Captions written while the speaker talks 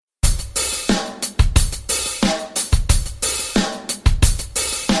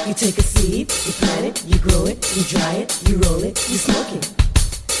You take a seed, you plant it, you grow it, you dry it, you roll it, you smoke it.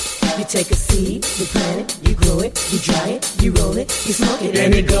 You take a seed, you plant it, you grow it, you dry it, you roll it, you smoke it,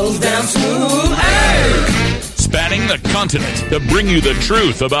 and it goes down smooth. Hey! Spanning the continent to bring you the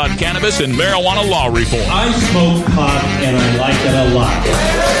truth about cannabis and marijuana law reform. I smoke pot and I like it a lot.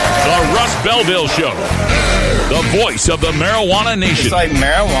 The Russ Belville Show, the voice of the marijuana nation. It's like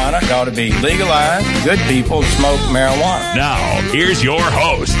marijuana ought to be legalized. Good people smoke marijuana. Now, here's your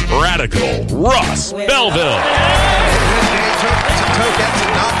host, Radical Russ Belville. Good day, tokens and tokens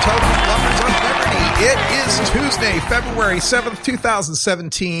and non-token lovers of liberty. It is Tuesday, February 7th,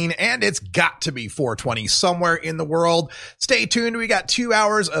 2017, and it's got to be 420 somewhere in the world. Stay tuned. We got 2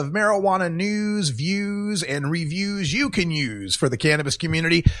 hours of marijuana news, views, and reviews you can use for the cannabis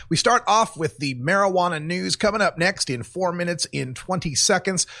community. We start off with the marijuana news coming up next in 4 minutes in 20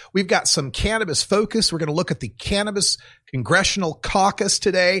 seconds. We've got some cannabis focus. We're going to look at the Cannabis Congressional Caucus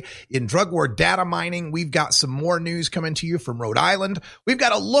today. In drug war data mining, we've got some more news coming to you from Rhode Island. We've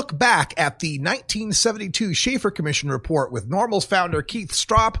got a look back at the 1972 Schaefer Commission report with Normal's founder Keith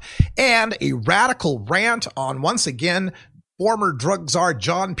Stroup, and a radical rant on, once again, former drug czar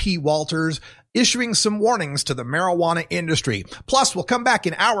John P. Walters issuing some warnings to the marijuana industry. Plus, we'll come back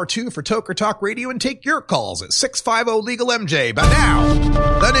in hour 2 for Toker Talk Radio and take your calls at 650-LEGAL-MJ. But now,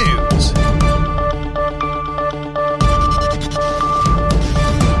 the news.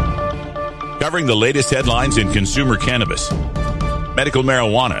 Covering the latest headlines in consumer cannabis, medical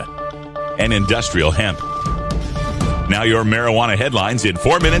marijuana, and industrial hemp. Now your marijuana headlines in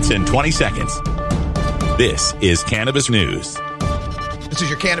 4 minutes and 20 seconds. This is Cannabis News. This is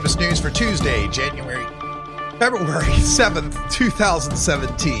your cannabis news for Tuesday, February 7th,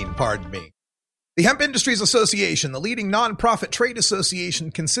 2017. Pardon me. The Hemp Industries Association, the leading nonprofit trade association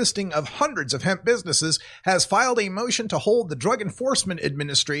consisting of hundreds of hemp businesses, has filed a motion to hold the Drug Enforcement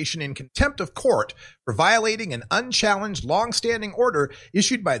Administration in contempt of court for violating an unchallenged long-standing order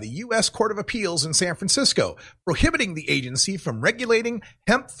issued by the U.S. Court of Appeals in San Francisco, prohibiting the agency from regulating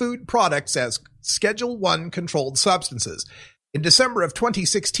hemp food products as Schedule I controlled substances. In December of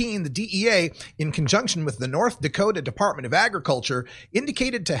 2016, the DEA, in conjunction with the North Dakota Department of Agriculture,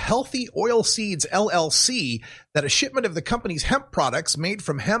 indicated to Healthy Oil Seeds LLC that a shipment of the company's hemp products made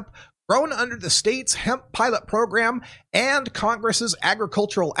from hemp grown under the state's hemp pilot program and Congress's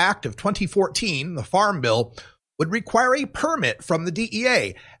Agricultural Act of 2014, the Farm Bill, would require a permit from the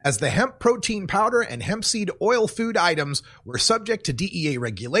DEA, as the hemp protein powder and hemp seed oil food items were subject to DEA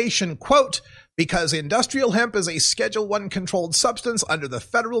regulation, quote, because industrial hemp is a Schedule I controlled substance under the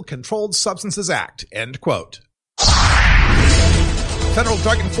Federal Controlled Substances Act, end quote. Federal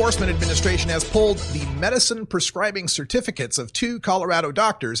Drug Enforcement Administration has pulled the medicine prescribing certificates of 2 Colorado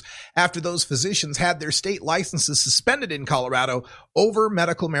doctors after those physicians had their state licenses suspended in Colorado over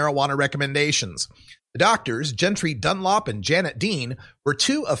medical marijuana recommendations. The doctors, Gentry Dunlop and Janet Dean, were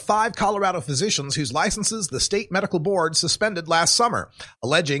 2 of 5 Colorado physicians whose licenses the state medical board suspended last summer,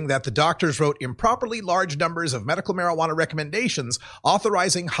 alleging that the doctors wrote improperly large numbers of medical marijuana recommendations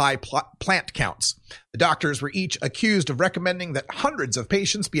authorizing high plant counts. The doctors were each accused of recommending that hundreds of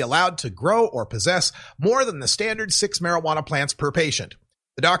patients be allowed to grow or possess more than the standard 6 marijuana plants per patient.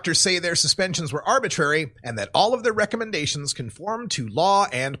 The doctors say their suspensions were arbitrary and that all of their recommendations conform to law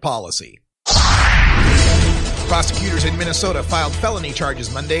and policy. Prosecutors in Minnesota filed felony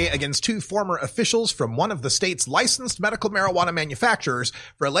charges Monday against 2 former officials from one of the state's licensed medical marijuana manufacturers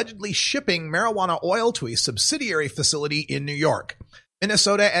for allegedly shipping marijuana oil to a subsidiary facility in New York.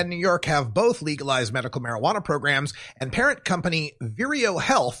 Minnesota and New York have both legalized medical marijuana programs, and parent company Vireo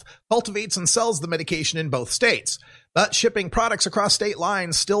Health cultivates and sells the medication in both states. But shipping products across state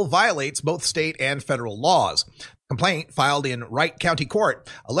lines still violates both state and federal laws. Complaint filed in Wright County Court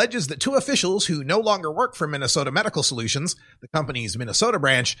alleges that 2 officials who no longer work for Minnesota Medical Solutions, the company's Minnesota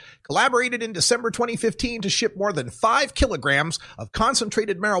branch, collaborated in December 2015 to ship more than 5 kilograms of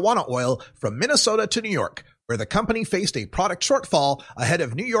concentrated marijuana oil from Minnesota to New York, where the company faced a product shortfall ahead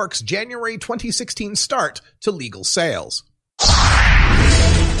of New York's January 2016 start to legal sales.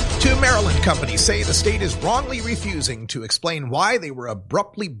 2 Maryland companies say the state is wrongly refusing to explain why they were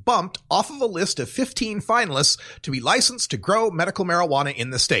abruptly bumped off of a list of 15 finalists to be licensed to grow medical marijuana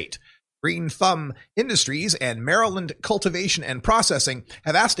in the state. Green Thumb Industries and Maryland Cultivation and Processing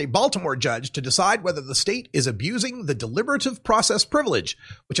have asked a Baltimore judge to decide whether the state is abusing the deliberative process privilege,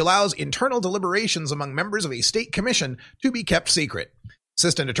 which allows internal deliberations among members of a state commission to be kept secret.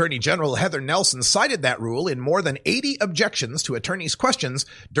 Assistant Attorney General Heather Nelson cited that rule in more than 80 objections to attorneys' questions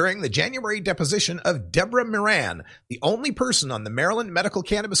during the January deposition of Deborah Moran, the only person on the Maryland Medical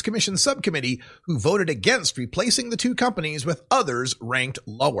Cannabis Commission subcommittee who voted against replacing the two companies with others ranked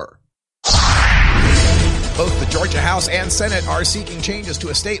lower. Both the Georgia House and Senate are seeking changes to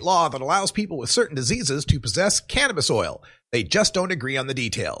a state law that allows people with certain diseases to possess cannabis oil. They just don't agree on the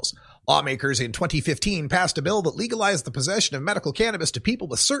details. Lawmakers in 2015 passed a bill that legalized the possession of medical cannabis to people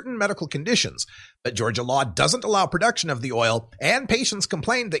with certain medical conditions. But Georgia law doesn't allow production of the oil, and patients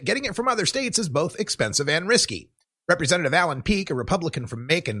complained that getting it from other states is both expensive and risky. Representative Alan Peake, a Republican from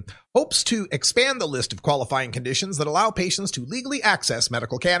Macon, hopes to expand the list of qualifying conditions that allow patients to legally access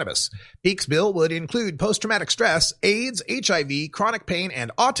medical cannabis. Peake's bill would include post-traumatic stress, AIDS, HIV, chronic pain,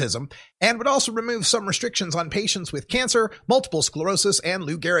 and autism, and would also remove some restrictions on patients with cancer, multiple sclerosis, and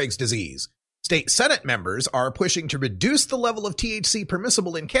Lou Gehrig's disease. State Senate members are pushing to reduce the level of THC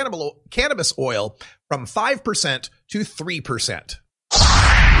permissible in cannabis oil from 5% to 3%.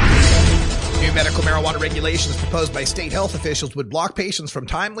 New medical marijuana regulations proposed by state health officials would block patients from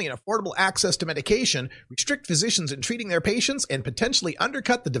timely and affordable access to medication, restrict physicians in treating their patients, and potentially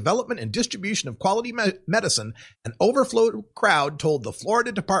undercut the development and distribution of quality medicine, an overflow crowd told the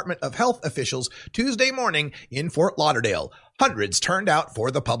Florida Department of Health officials Tuesday morning in Fort Lauderdale. Hundreds turned out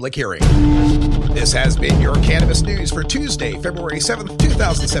for the public hearing. This has been your Cannabis News for Tuesday, February 7th,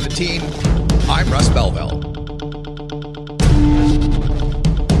 2017. I'm Russ Belville.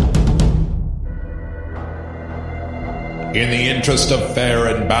 In the interest of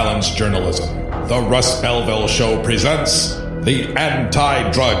fair and balanced journalism, the Russ Belville Show presents the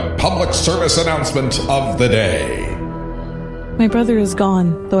anti-drug public service announcement of the day. My brother is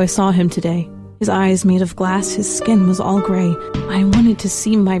gone, though I saw him today. His eyes made of glass, his skin was all gray. I wanted to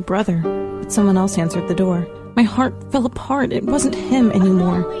see my brother, but someone else answered the door. My heart fell apart. It wasn't him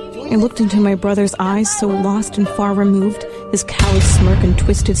anymore. I looked into my brother's eyes, so lost and far removed. His callous smirk and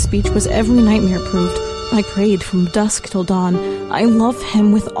twisted speech was every nightmare proved. I prayed from dusk till dawn. I love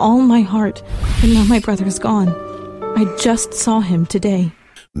him with all my heart, but now my brother is gone. I just saw him today.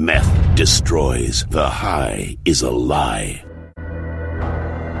 Meth destroys. The high is a lie.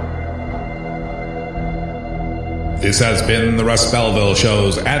 This has been the Russ Belville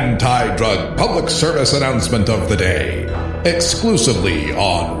Show's anti-drug public service announcement of the day, exclusively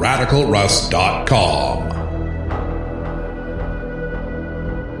on RadicalRuss.com.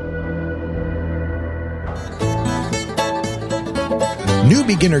 New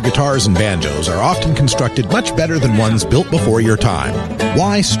beginner guitars and banjos are often constructed much better than ones built before your time.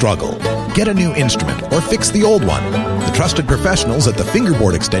 Why struggle? Get a new instrument or fix the old one. The trusted professionals at the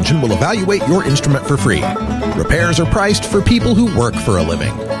Fingerboard Extension will evaluate your instrument for free. Repairs are priced for people who work for a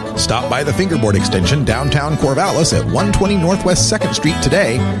living. Stop by the Fingerboard Extension downtown Corvallis at 120 Northwest 2nd Street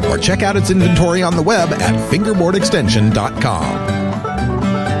today, or check out its inventory on the web at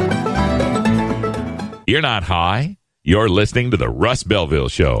fingerboardextension.com. You're not high. You're listening to the Russ Belville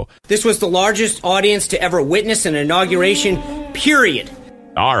Show. This was the largest audience to ever witness an inauguration, period.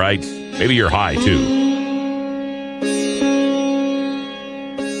 All right, maybe you're high, too.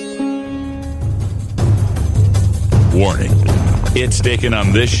 Warning. Hits taken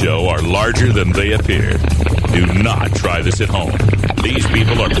on this show are larger than they appear. Do not try this at home. These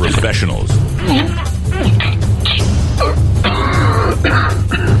people are professionals.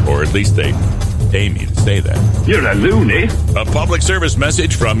 Or at least they aim you to say that. You're a loony. A public service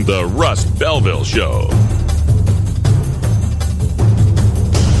message from the Russ Belville Show.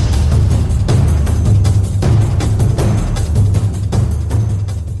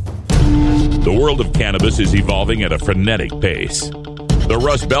 The world of cannabis is evolving at a frenetic pace. The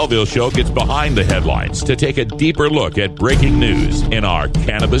Russ Belville Show gets behind the headlines to take a deeper look at breaking news in our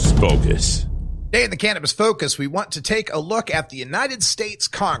Cannabis Focus. Today in the Cannabis Focus, we want to take a look at the United States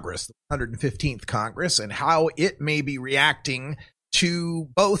Congress, the 115th Congress, and how it may be reacting to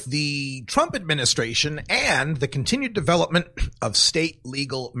both the Trump administration and the continued development of state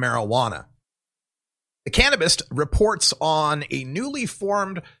legal marijuana. The Cannabist reports on a newly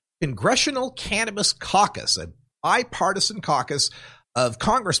formed Congressional Cannabis Caucus, a bipartisan caucus of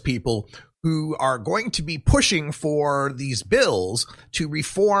congresspeople who are going to be pushing for these bills to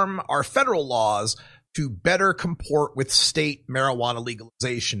reform our federal laws to better comport with state marijuana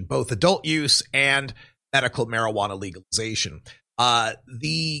legalization, both adult use and medical marijuana legalization.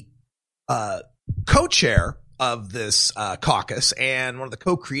 The co-chair of this caucus and one of the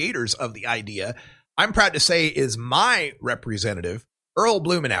co-creators of the idea, I'm proud to say, is my representative, Earl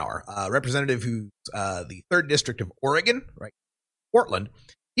Blumenauer, representative who's the 3rd District of Oregon, right, Portland.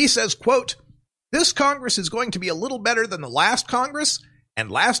 He says, quote, "This Congress is going to be a little better than the last Congress, And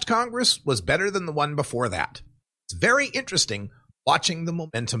last Congress was better than the one before that. It's very interesting watching the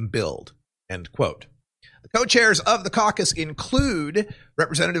momentum build, end quote. The co-chairs of the caucus include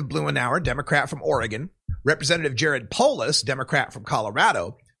Representative Blumenauer, Democrat from Oregon, Representative Jared Polis, Democrat from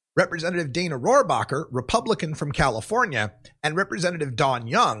Colorado, Representative Dana Rohrabacher, Republican from California, and Representative Don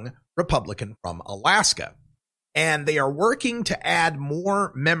Young, Republican from Alaska. And they are working to add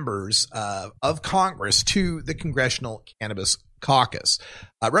more members of Congress to the Congressional Cannabis Caucus.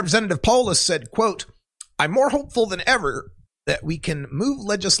 Representative Polis said, quote, "I'm more hopeful than ever that we can move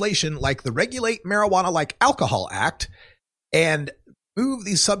legislation like the Regulate Marijuana Like Alcohol Act and move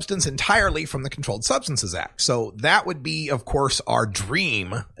the substance entirely from the Controlled Substances Act." So that would be, of course, our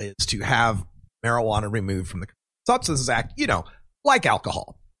dream, is to have marijuana removed from the Controlled Substances Act, like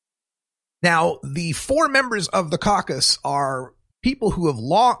alcohol. Now, the 4 members of the caucus are people who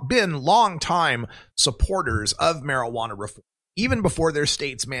have been long-time supporters of marijuana reform, even before their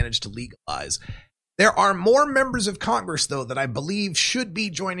states managed to legalize. There are more members of Congress, though, that I believe should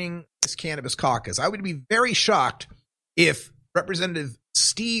be joining this cannabis caucus. I would be very shocked if Representative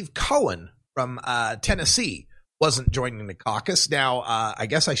Steve Cohen from Tennessee wasn't joining the caucus. Now, I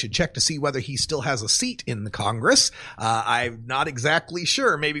guess I should check to see whether he still has a seat in the Congress. I'm not exactly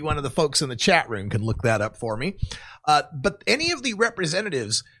sure. Maybe one of the folks in the chat room can look that up for me. But any of the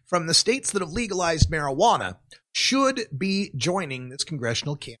representatives from the states that have legalized marijuana should be joining this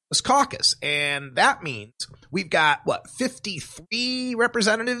Congressional Cannabis Caucus. And that means we've got, 53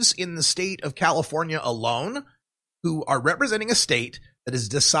 representatives in the state of California alone who are representing a state that has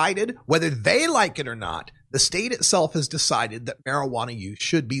decided, whether they like it or not, the state itself has decided that marijuana use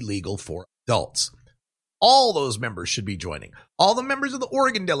should be legal for adults. All those members should be joining. All the members of the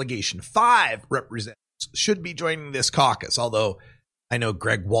Oregon delegation, 5 representatives, should be joining this caucus, although I know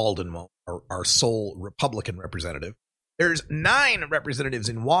Greg Walden, our sole Republican representative. There's 9 representatives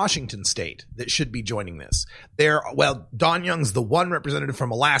in Washington state that should be joining this. Don Young's the one representative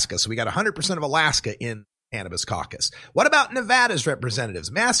from Alaska, so we got 100% of Alaska in Cannabis Caucus. What about Nevada's representatives,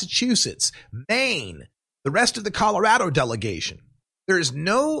 Massachusetts, Maine, the rest of the Colorado delegation? There is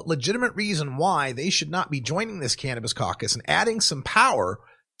no legitimate reason why they should not be joining this Cannabis Caucus and adding some power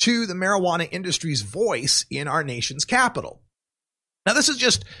to the marijuana industry's voice in our nation's capital. Now, this is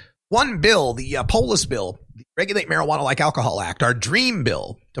just one bill, the Polis bill, the Regulate Marijuana Like Alcohol Act, our dream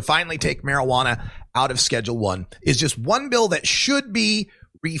bill to finally take marijuana out of Schedule 1, is just one bill that should be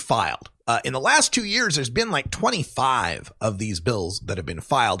refiled. In the last 2 years, there's been like 25 of these bills that have been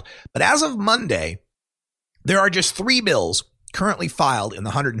filed. But as of Monday, there are just 3 bills currently filed in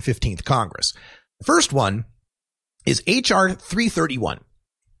the 115th Congress. The first one is H.R. 331.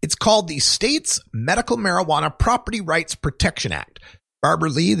 It's called the States Medical Marijuana Property Rights Protection Act. Barbara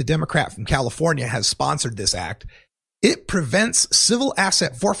Lee, the Democrat from California, has sponsored this act. It prevents civil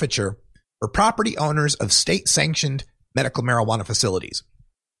asset forfeiture for property owners of state-sanctioned medical marijuana facilities.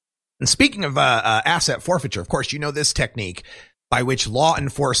 And speaking of asset forfeiture, of course, you know this technique by which law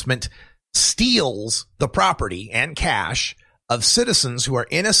enforcement steals the property and cash of citizens who are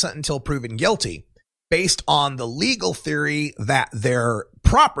innocent until proven guilty based on the legal theory that their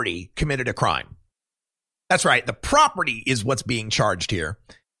property committed a crime. That's right. The property is what's being charged here.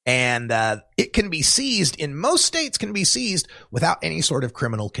 And it can be seized, in most states can be seized without any sort of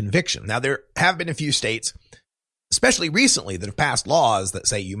criminal conviction. Now, there have been a few states, especially recently, that have passed laws that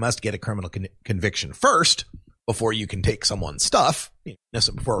say you must get a criminal conviction first before you can take someone's stuff,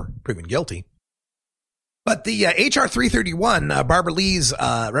 before proven guilty. But the H.R. 331, Barbara Lee's,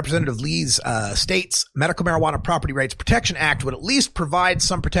 Representative Lee's state's Medical Marijuana Property Rights Protection Act would at least provide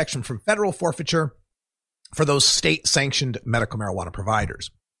some protection from federal forfeiture for those state-sanctioned medical marijuana providers.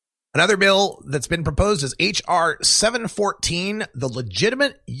 Another bill that's been proposed is H.R. 714, the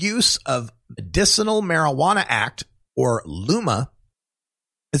Legitimate Use of Medicinal Marijuana Act, or LUMA.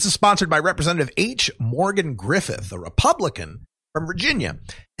 This is sponsored by Representative H. Morgan Griffith, a Republican from Virginia,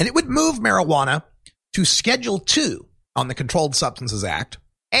 and it would move marijuana to Schedule 2 on the Controlled Substances Act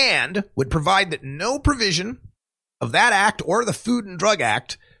and would provide that no provision of that act or the Food and Drug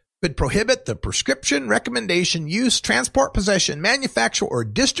Act could prohibit the prescription, recommendation, use, transport, possession, manufacture, or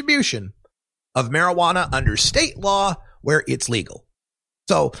distribution of marijuana under state law where it's legal.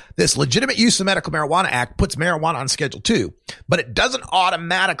 So this Legitimate Use of Medical Marijuana Act puts marijuana on Schedule 2, but it doesn't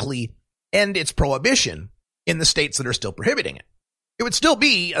automatically end its prohibition in the states that are still prohibiting it. It would still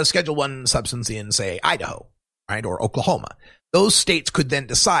be a Schedule 1 substance in, say, Idaho, right, or Oklahoma. Those states could then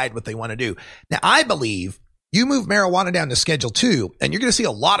decide what they want to do. Now, I believe you move marijuana down to Schedule 2, and you're going to see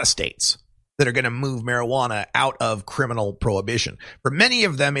a lot of states that are going to move marijuana out of criminal prohibition. For many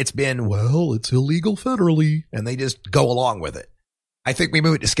of them, it's been, well, it's illegal federally, and they just go along with it. I think we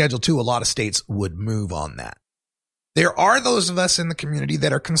move it to Schedule 2. A lot of states would move on that. There are those of us in the community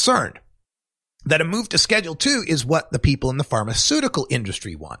that are concerned that a move to Schedule 2 is what the people in the pharmaceutical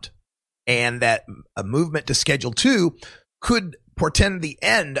industry want, and that a movement to Schedule 2 could portend the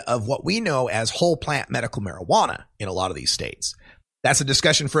end of what we know as whole plant medical marijuana in a lot of these states. That's a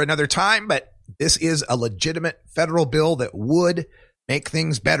discussion for another time, but this is a legitimate federal bill that would make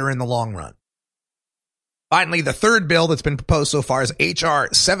things better in the long run. Finally, the third bill that's been proposed so far is H.R.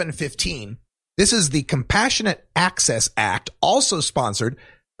 715. This is the Compassionate Access Act, also sponsored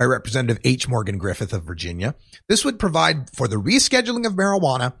by Representative H. Morgan Griffith of Virginia. This would provide for the rescheduling of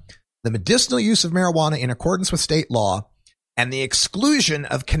marijuana, the medicinal use of marijuana in accordance with state law, and the exclusion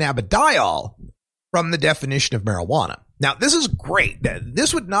of cannabidiol from the definition of marijuana. Now, this is great.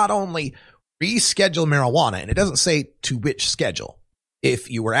 This would not only reschedule marijuana, and it doesn't say to which schedule.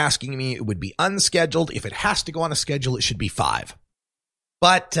 If you were asking me, it would be unscheduled. If it has to go on a schedule, it should be 5.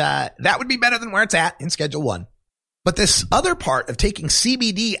 But that would be better than where it's at in Schedule 1. But this other part of taking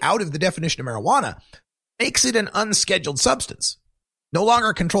CBD out of the definition of marijuana makes it an unscheduled substance. No longer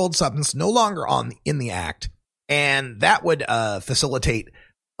a controlled substance, no longer in the act. And that would facilitate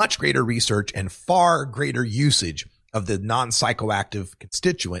much greater research and far greater usage of the non-psychoactive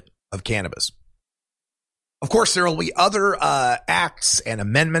constituent of cannabis. Of course, there will be other acts and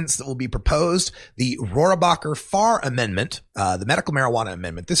amendments that will be proposed. The Rohrabacher-Farr Amendment, the medical marijuana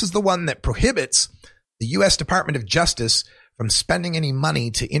amendment, this is the one that prohibits the U.S. Department of Justice from spending any money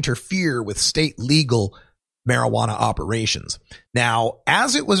to interfere with state legal marijuana operations. Now,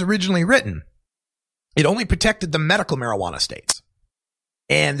 as it was originally written, it only protected the medical marijuana states.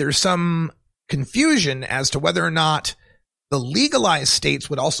 And there's some confusion as to whether or not the legalized states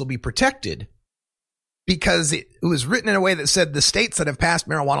would also be protected, because it was written in a way that said the states that have passed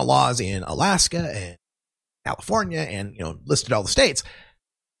marijuana laws in Alaska and California and, listed all the states.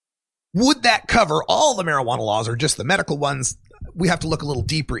 Would that cover all the marijuana laws or just the medical ones? We have to look a little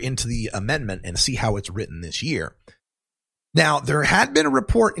deeper into the amendment and see how it's written this year. Now, there had been a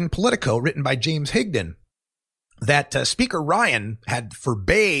report in Politico written by James Higdon that Speaker Ryan had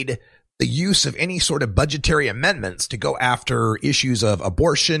forbade the use of any sort of budgetary amendments to go after issues of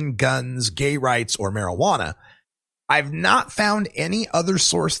abortion, guns, gay rights, or marijuana. I've not found any other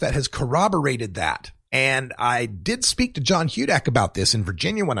source that has corroborated that. And I did speak to John Hudak about this in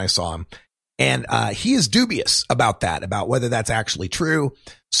Virginia when I saw him. And he is dubious about that, about whether that's actually true.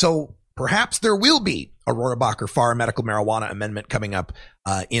 So perhaps there will be a Rohrabacher-Farr medical marijuana amendment coming up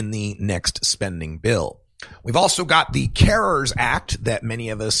in the next spending bill. We've also got the Carers Act that many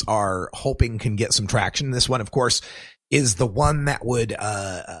of us are hoping can get some traction. This one, of course, is the one that would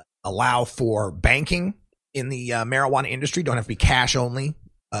allow for banking in the marijuana industry. Don't have to be cash only.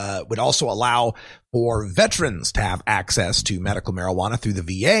 Would also allow for veterans to have access to medical marijuana through the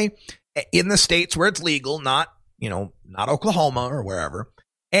VA in the states where it's legal, not Oklahoma or wherever.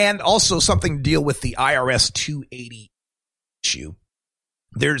 And also something to deal with the IRS 280 issue.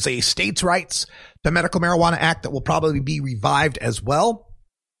 There's a states' rights to medical marijuana act that will probably be revived as well.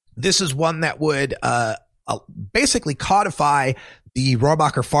 This is one that would basically codify the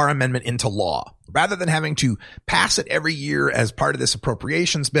Rohrabacher-Farr Amendment into law. Rather than having to pass it every year as part of this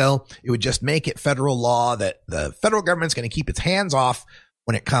appropriations bill, it would just make it federal law that the federal government's going to keep its hands off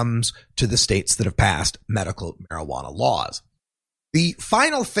when it comes to the states that have passed medical marijuana laws. The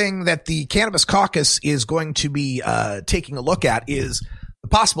final thing that the Cannabis Caucus is going to be taking a look at is the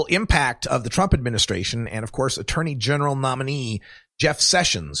possible impact of the Trump administration and, of course, Attorney General nominee Jeff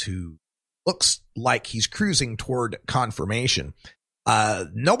Sessions, who looks like he's cruising toward confirmation.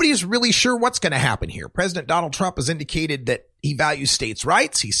 Nobody is really sure what's going to happen here. President Donald Trump has indicated that he values states'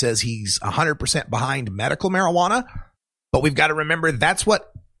 rights. He says he's 100% behind medical marijuana, but we've got to remember that's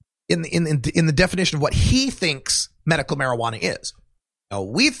what in the definition of what he thinks medical marijuana is. Now,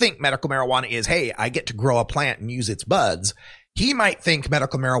 we think medical marijuana is, hey, I get to grow a plant and use its buds. He might think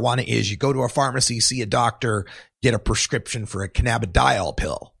medical marijuana is you go to a pharmacy, see a doctor, get a prescription for a cannabidiol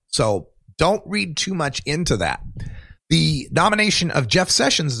pill. So don't read too much into that. The nomination of Jeff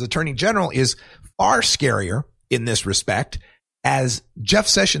Sessions as Attorney General is far scarier in this respect, as Jeff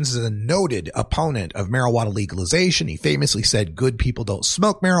Sessions is a noted opponent of marijuana legalization. He famously said good people don't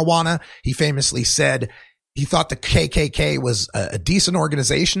smoke marijuana. He famously said he thought the KKK was a decent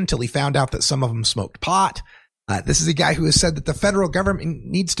organization until he found out that some of them smoked pot. This is a guy who has said that the federal government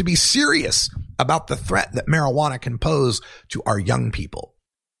needs to be serious about the threat that marijuana can pose to our young people.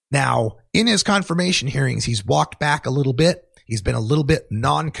 Now, in his confirmation hearings, he's walked back a little bit. He's been a little bit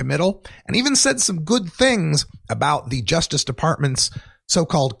non-committal and even said some good things about the Justice Department's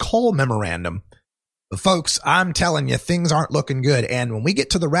so-called Cole memorandum. But folks, I'm telling you, things aren't looking good. And when we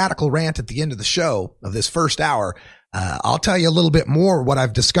get to the radical rant at the end of the show of this first hour, I'll tell you a little bit more what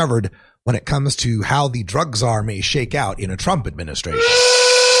I've discovered when it comes to how the drug czar may shake out in a Trump administration.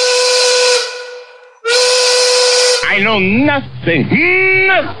 I know nothing.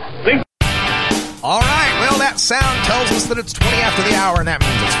 All right, well, that sound tells us that it's 20 after the hour, and that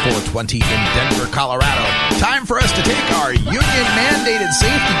means it's 4:20 in Denver, Colorado. Time for us to take our union-mandated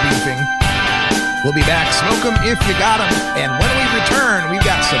safety briefing. We'll be back. Smoke 'em if you got 'em. And when we return, we've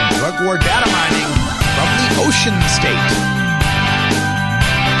got some drug war data mining from the Ocean State.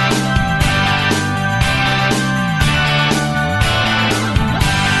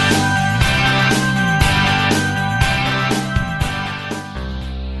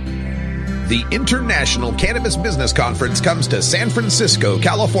 The International Cannabis Business Conference comes to San Francisco,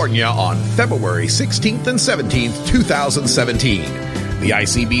 California on February 16th and 17th, 2017. The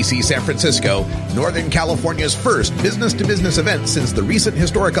ICBC San Francisco, Northern California's first business-to-business event since the recent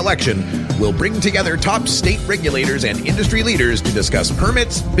historic election, will bring together top state regulators and industry leaders to discuss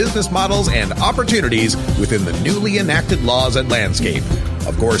permits, business models, and opportunities within the newly enacted laws and landscape.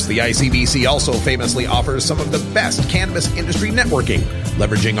 Of course, the ICBC also famously offers some of the best cannabis industry networking,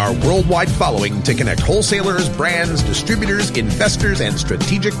 leveraging our worldwide following to connect wholesalers, brands, distributors, investors, and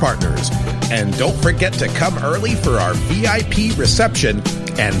strategic partners. And don't forget to come early for our VIP reception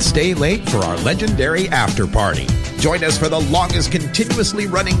and stay late for our legendary after party. Join us for the longest continuously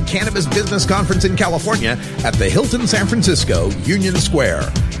running cannabis business conference in California at the Hilton San Francisco Union Square,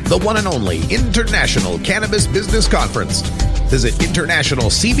 the one and only International Cannabis Business Conference. Visit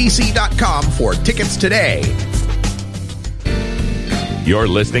internationalcbc.com for tickets today. You're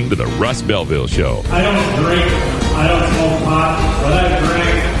listening to the Russ Belville Show. I don't drink, I don't smoke pot, but I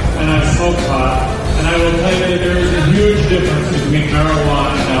drink and I smoke pot. And I will tell you that there is a huge difference between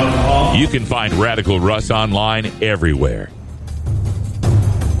marijuana and alcohol. You can find Radical Russ online everywhere.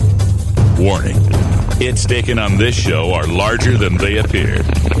 Warning. Hits taken on this show are larger than they appear.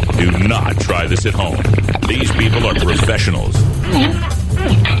 Do not try this at home. These people are professionals.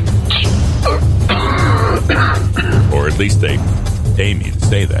 Or at least they aim you to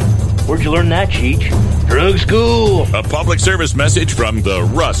say that. Where'd you learn that, Cheech? Drug school. A public service message from the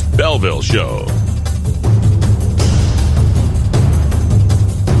Russ Belville Show.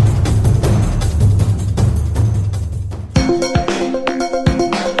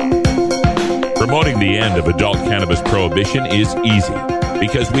 Promoting the end of adult cannabis prohibition is easy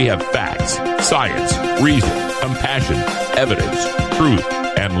because we have facts, science, reason, compassion, evidence, truth,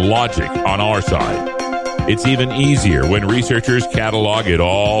 and logic on our side. It's even easier when researchers catalog it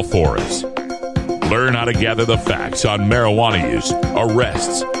all for us. Learn how to gather the facts on marijuana use,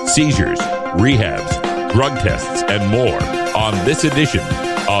 arrests, seizures, rehabs, drug tests, and more on this edition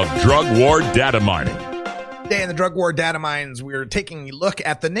of Drug War Data Mining. Today in the Drug War Data Mines, we're taking a look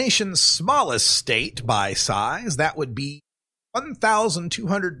at the nation's smallest state by size. That would be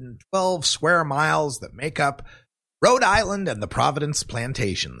 1,212 square miles that make up Rhode Island and the Providence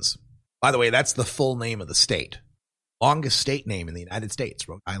Plantations. By the way, that's the full name of the state. Longest state name in the United States,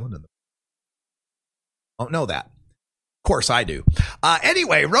 Rhode Island. And don't know that. Of course I do.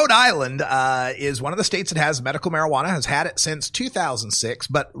 Anyway, Rhode Island is one of the states that has medical marijuana, has had it since 2006,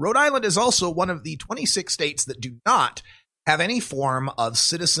 but Rhode Island is also one of the 26 states that do not have any form of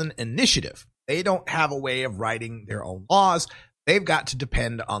citizen initiative. They don't have a way of writing their own laws. They've got to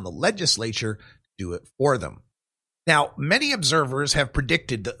depend on the legislature to do it for them. Now, many observers have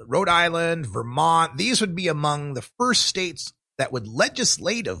predicted that Rhode Island, Vermont, these would be among the first states that would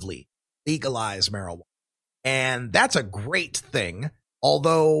legislatively legalize marijuana. And that's a great thing,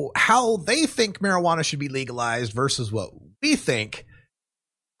 although how they think marijuana should be legalized versus what we think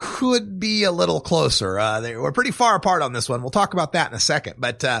could be a little closer. We're pretty far apart on this one. We'll talk about that in a second.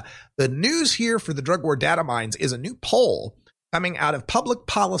 But the news here for the Drug War Data Mines is a new poll coming out of public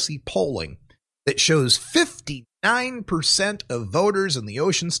policy polling that shows 59% of voters in the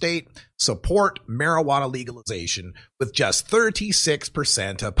Ocean State support marijuana legalization, with just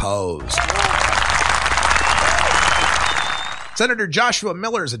 36% opposed. Senator Joshua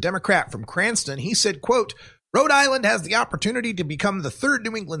Miller is a Democrat from Cranston. He said, quote, Rhode Island has the opportunity to become the third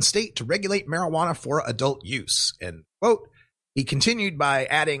New England state to regulate marijuana for adult use, end quote. He continued by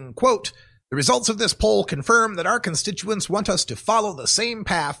adding, quote, the results of this poll confirm that our constituents want us to follow the same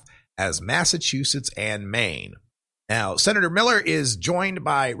path as Massachusetts and Maine. Now, Senator Miller is joined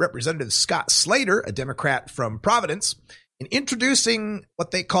by Representative Scott Slater, a Democrat from Providence, in introducing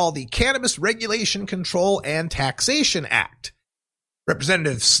what they call the Cannabis Regulation, Control, and Taxation Act.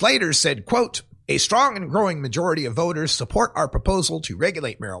 Representative Slater said, quote, A strong and growing majority of voters support our proposal to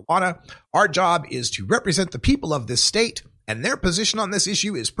regulate marijuana. Our job is to represent the people of this state, and their position on this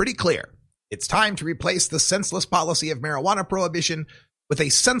issue is pretty clear. It's time to replace the senseless policy of marijuana prohibition with a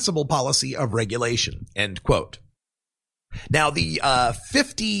sensible policy of regulation, end quote. Now, the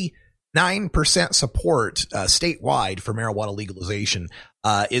 59% support statewide for marijuana legalization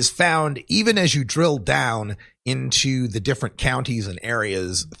is found even as you drill down into the different counties and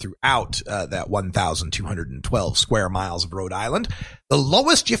areas throughout that 1,212 square miles of Rhode Island. The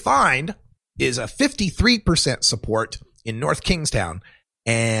lowest you find is a 53% support in North Kingstown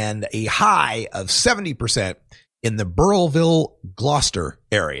and a high of 70% in the Burrillville, Gloucester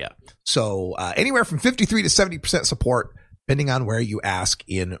area. So anywhere from 53 to 70% support, depending on where you ask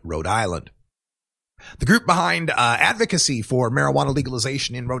in Rhode Island. The group behind advocacy for marijuana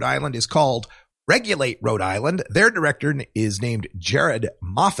legalization in Rhode Island is called Regulate Rhode Island. Their director is named Jared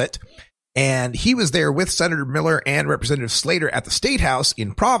Moffett, and he was there with Senator Miller and Representative Slater at the State House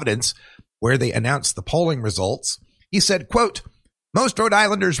in Providence, where they announced the polling results. He said, quote, "Most Rhode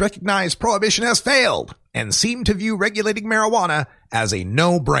Islanders recognize prohibition has failed and seem to view regulating marijuana as a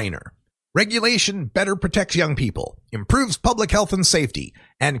no-brainer. Regulation better protects young people, improves public health and safety,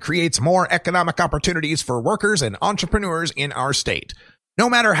 and creates more economic opportunities for workers and entrepreneurs in our state. No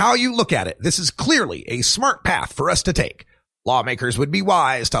matter how you look at it, this is clearly a smart path for us to take. Lawmakers would be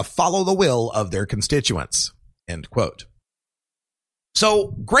wise to follow the will of their constituents." End quote.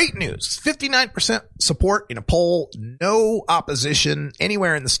 So great news. 59% support in a poll, no opposition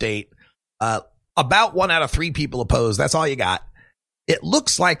anywhere in the state. About 1 out of 3 people opposed. That's all you got. It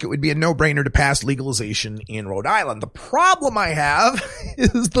looks like it would be a no-brainer to pass legalization in Rhode Island. The problem I have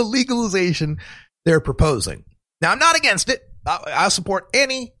is the legalization they're proposing. Now, I'm not against it. I'll support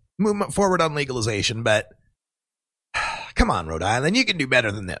any movement forward on legalization, but come on, Rhode Island, you can do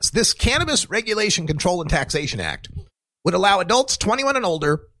better than this. This Cannabis Regulation, Control, and Taxation Act would allow adults 21 and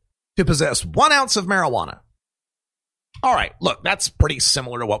older to possess 1 ounce of marijuana. All right, look, that's pretty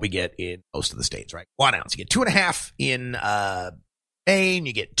similar to what we get in most of the states, right? 1 ounce. You get 2.5 in Maine,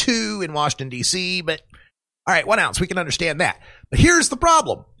 you get 2 in Washington, D.C., but all right, 1 ounce, we can understand that. But here's the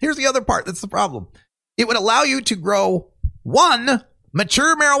problem. Here's the other part that's the problem. It would allow you to grow 1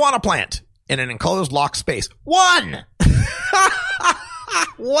 mature marijuana plant in an enclosed locked space. 1!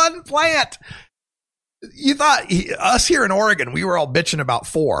 1 plant. You thought us here in Oregon, we were all bitching about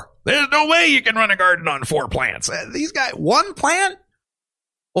 4. There's no way you can run a garden on 4 plants. These guys, 1 plant?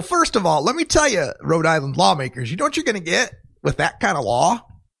 Well, first of all, let me tell you, Rhode Island lawmakers, you know what you're going to get with that kind of law?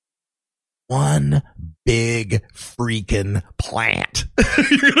 1 big freaking plant.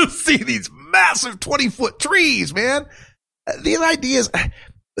 You're going to see these massive 20-foot trees, man. These ideas,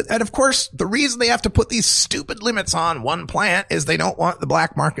 and of course, the reason they have to put these stupid limits on 1 plant is they don't want the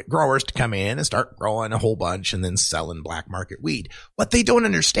black market growers to come in and start growing a whole bunch and then selling black market weed. What they don't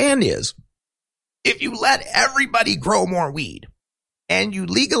understand is if you let everybody grow more weed and you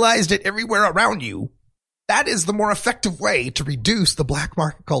legalized it everywhere around you, that is the more effective way to reduce the black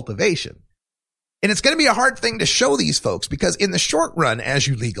market cultivation. And it's going to be a hard thing to show these folks because in the short run, as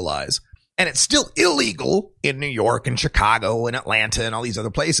you legalize, and it's still illegal in New York and Chicago and Atlanta and all these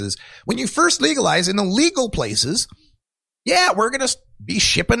other places. When you first legalize in the legal places, yeah, we're going to be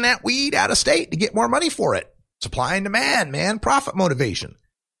shipping that weed out of state to get more money for it. Supply and demand, man, profit motivation.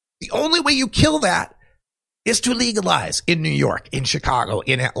 The only way you kill that is to legalize in New York, in Chicago,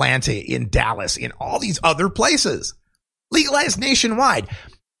 in Atlanta, in Dallas, in all these other places. Legalize nationwide.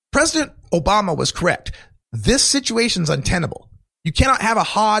 President Obama was correct. This situation's untenable. You cannot have a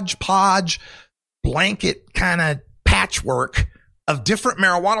hodgepodge blanket kind of patchwork of different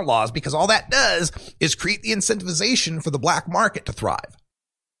marijuana laws because all that does is create the incentivization for the black market to thrive.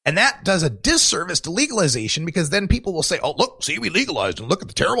 And that does a disservice to legalization because then people will say, oh, look, see, we legalized and look at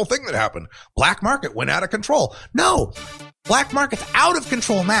the terrible thing that happened. Black market went out of control. No, black market's out of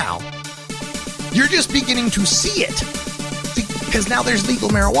control now. You're just beginning to see it because now there's legal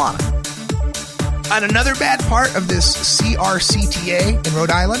marijuana. And another bad part of this CRCTA in Rhode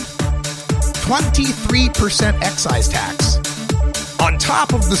Island, 23% excise tax on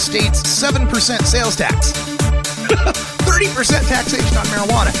top of the state's 7% sales tax. 30% taxation on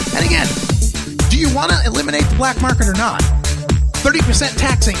marijuana. And again, do you want to eliminate the black market or not? 30%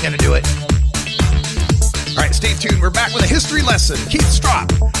 tax ain't going to do it. All right, stay tuned. We're back with a history lesson. Keith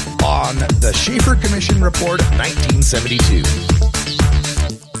Stropp on the Schaefer Commission Report of 1972.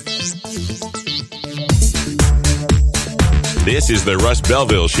 This is the Russ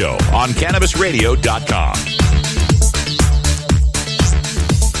Belville Show on CannabisRadio.com.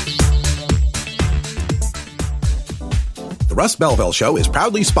 The Russ Belville Show is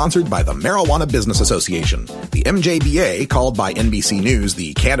proudly sponsored by the Marijuana Business Association. The MJBA, called by NBC News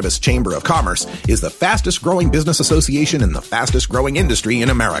the Cannabis Chamber of Commerce, is the fastest growing business association in the fastest growing industry in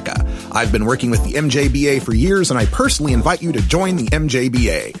America. I've been working with the MJBA for years, and I personally invite you to join the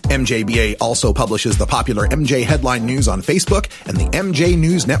MJBA. MJBA also publishes the popular MJ Headline News on Facebook and the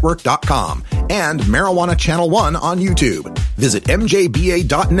MJNewsNetwork.com and Marijuana Channel 1 on YouTube. Visit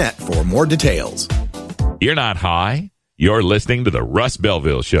MJBA.net for more details. You're not high. You're listening to the Russ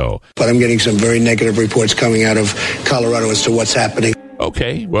Belville Show. But I'm getting some very negative reports coming out of Colorado as to what's happening.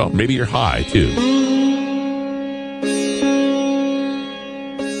 Okay, well, maybe you're high, too.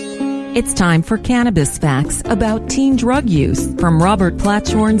 It's time for Cannabis Facts about teen drug use from Robert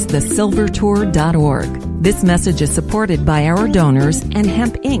Platshorn's thesilvertour.org. This message is supported by our donors and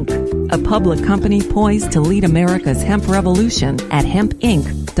Hemp Inc., a public company poised to lead America's hemp revolution at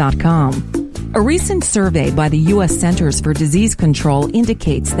hempinc.com. A recent survey by the U.S. Centers for Disease Control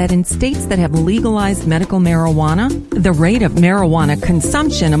indicates that in states that have legalized medical marijuana, the rate of marijuana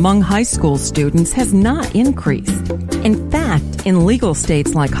consumption among high school students has not increased. In fact, in legal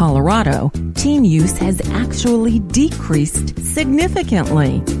states like Colorado, teen use has actually decreased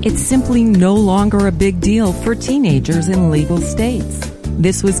significantly. It's simply no longer a big deal for teenagers in legal states.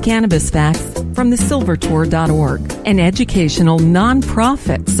 This was Cannabis Facts from thesilvertour.org, an educational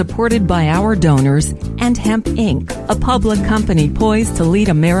nonprofit supported by our donors and Hemp Inc., a public company poised to lead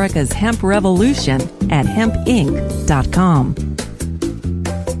America's hemp revolution at hempinc.com.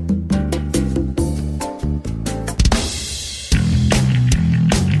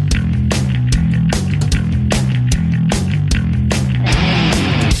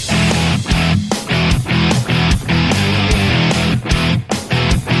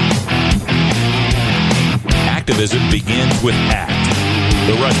 Activism begins with ACT.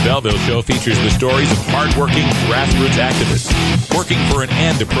 The Russ Belville Show features the stories of hardworking grassroots activists working for an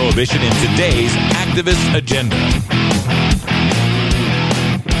end to prohibition in today's activist agenda.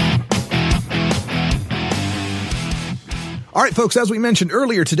 All right, folks, as we mentioned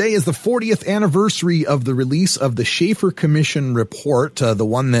earlier, today is the 40th anniversary of the release of the Schaefer Commission report, the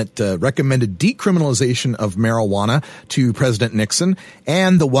one that recommended decriminalization of marijuana to President Nixon,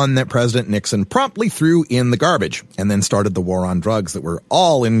 and the one that President Nixon promptly threw in the garbage and then started the war on drugs that we're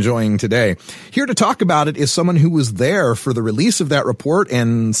all enjoying today. Here to talk about it is someone who was there for the release of that report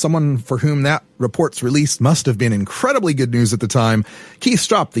and someone for whom that report's release must have been incredibly good news at the time. Keith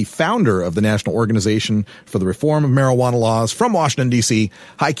Stropp, the founder of the National Organization for the Reform of Marijuana Laws from Washington, D.C.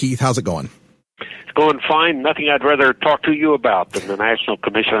 Hi, Keith. How's it going? It's going fine. Nothing I'd rather talk to you about than the National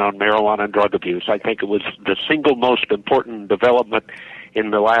Commission on Marijuana and Drug Abuse. I think it was the single most important development in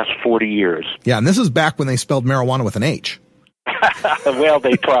the last 40 years. Yeah, and this is back when they spelled marijuana with an H. Well,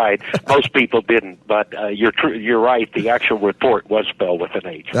 they tried. Most people didn't, but you're right. The actual report was spelled with an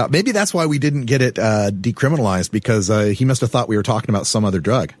H. Maybe that's why we didn't get it decriminalized, because he must have thought we were talking about some other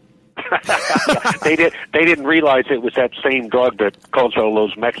drug. They didn't realize it was that same drug that caused all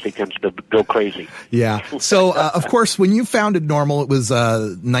those Mexicans to go crazy. Yeah. So, of course, when you founded NORML, it was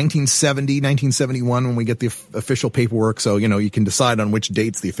 1971 when we get the official paperwork. So, you can decide on which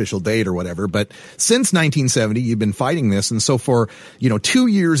date's the official date or whatever. But since 1970, you've been fighting this. And so for,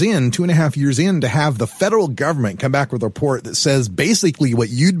 2.5 years in, to have the federal government come back with a report that says basically what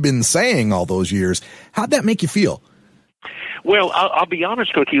you'd been saying all those years, how'd that make you feel? Well, I'll be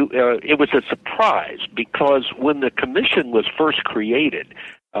honest with you. It was a surprise because when the commission was first created,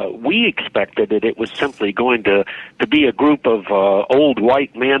 we expected that it was simply going to be a group of old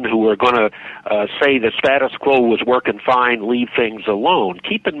white men who were going to say the status quo was working fine, leave things alone.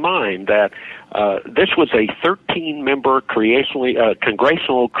 Keep in mind that this was a 13-member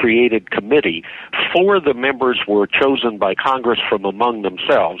congressional created committee. 4 of the members were chosen by Congress from among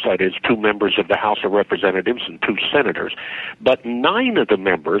themselves, that is, 2 members of the House of Representatives and 2 senators. But 9 of the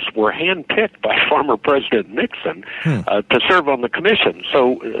members were handpicked by former President Nixon to serve on the commission.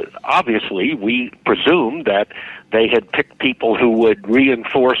 So obviously, we presumed that they had picked people who would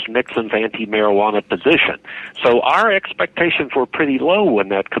reinforce Nixon's anti-marijuana position. So our expectations were pretty low when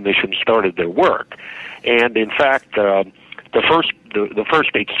that commission started their work. And in fact, the first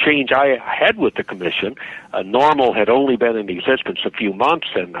exchange I had with the commission, NORML had only been in existence a few months,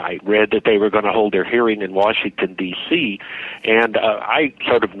 and I read that they were going to hold their hearing in Washington, D.C., and I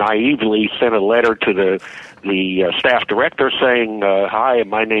sort of naively sent a letter to the staff director saying, hi,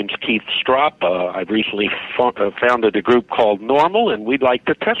 my name's Keith Stropp. I've recently founded a group called NORML, and we'd like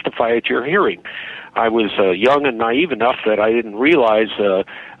to testify at your hearing. I was young and naive enough that I didn't realize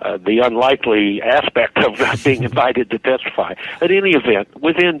the unlikely aspect of being invited to testify. At any event,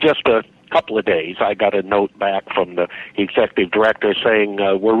 within just a couple of days, I got a note back from the executive director saying,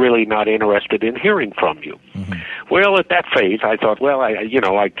 we're really not interested in hearing from you. Mm-hmm. Well, at that phase, I thought, well,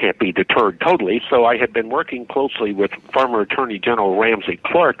 I can't be deterred totally, so I had been working closely with former Attorney General Ramsey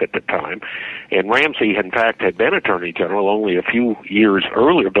Clark at the time, and Ramsey, in fact, had been Attorney General only a few years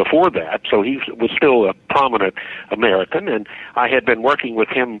earlier before that, so he was still a prominent American, and I had been working with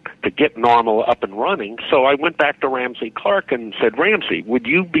him to get NORML up and running, so I went back to Ramsey Clark and said, Ramsey, would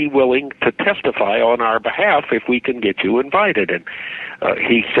you be willing to testify on our behalf if we can get you invited? And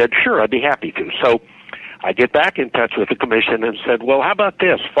he said, sure, I'd be happy to. So I get back in touch with the commission and said, well, how about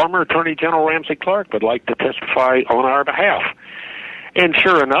this? Former Attorney General Ramsey Clark would like to testify on our behalf. And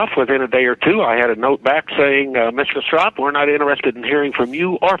sure enough, within a day or two, I had a note back saying, Mr. Stropp, we're not interested in hearing from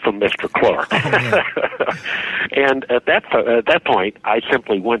you or from Mr. Clark. Oh, and at that point, I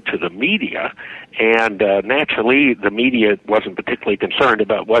simply went to the media, and naturally, the media wasn't particularly concerned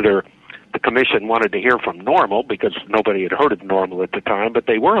about whether the commission wanted to hear from NORML, because nobody had heard of NORML at the time, but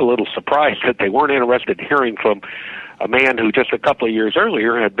they were a little surprised that they weren't interested in hearing from a man who just a couple of years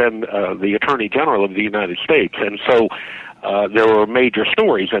earlier had been the Attorney General of the United States. And so there were major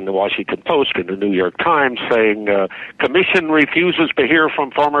stories in the Washington Post and the New York Times saying, Commission refuses to hear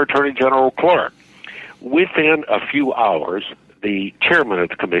from former Attorney General Clark. Within a few hours, the chairman of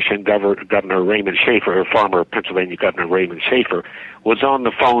the commission, Governor Raymond Schaefer, former Pennsylvania Governor Raymond Schaefer, was on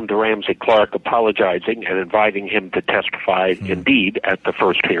the phone to Ramsey Clark apologizing and inviting him to testify, indeed, at the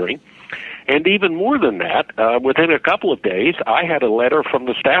first hearing. And even more than that, within a couple of days, I had a letter from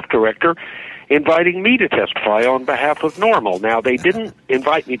the staff director inviting me to testify on behalf of NORML. Now, they didn't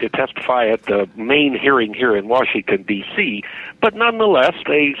invite me to testify at the main hearing here in Washington, D.C., but nonetheless,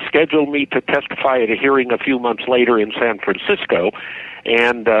 they scheduled me to testify at a hearing a few months later in San Francisco.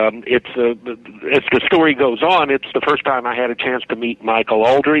 And as the story goes on, it's the first time I had a chance to meet Michael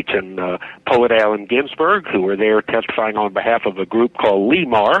Aldrich and poet Allen Ginsberg, who were there testifying on behalf of a group called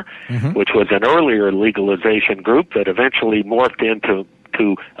LEMAR, which was an earlier legalization group that eventually morphed into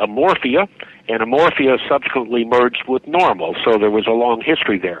Amorphia, and Amorphia subsequently merged with NORML, so there was a long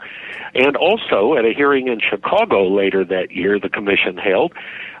history there. And also, at a hearing in Chicago later that year the commission held,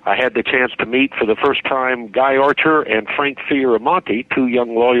 I had the chance to meet for the first time Guy Archer and Frank Fioramonte, two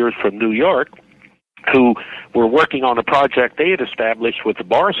young lawyers from New York, who were working on a project they had established with the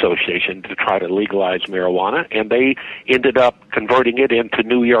Bar Association to try to legalize marijuana, and they ended up converting it into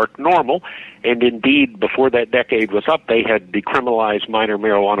New York NORML, and indeed, before that decade was up, they had decriminalized minor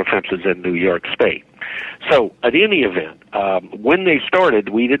marijuana offenses in New York State. So, at any event, when they started,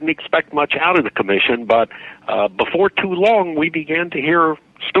 we didn't expect much out of the commission, but before too long, we began to hear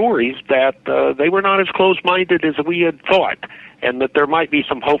stories that they were not as close-minded as we had thought, and that there might be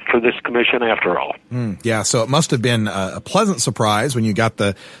some hope for this commission after all. Yeah, so it must have been a pleasant surprise when you got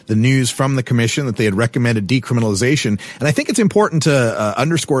the news from the commission that they had recommended decriminalization. And I think it's important to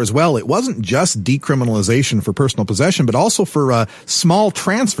underscore as well, it wasn't just decriminalization for personal possession, but also for small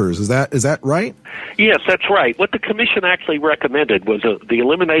transfers. Is that right? Yes, that's right. What the commission actually recommended was the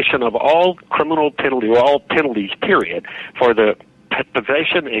elimination of all criminal penalty, or all penalties, period, for the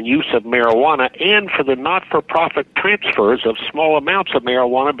possession and use of marijuana, and for the not-for-profit transfers of small amounts of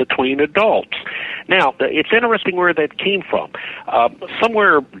marijuana between adults. Now, it's interesting where that came from.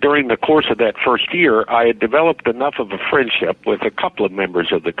 Somewhere during the course of that first year, I had developed enough of a friendship with a couple of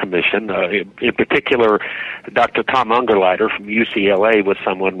members of the commission. In particular, Dr. Tom Ungerleider from UCLA was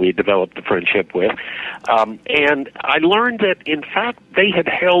someone we developed a friendship with. And I learned that, in fact, they had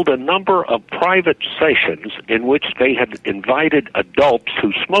held a number of private sessions in which they had invited adults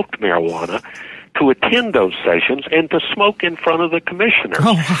who smoked marijuana to attend those sessions and to smoke in front of the commissioners.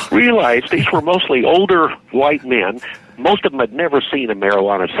 Realized these were mostly older white men. Most of them had never seen a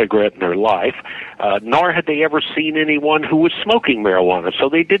marijuana cigarette in their life, nor had they ever seen anyone who was smoking marijuana, so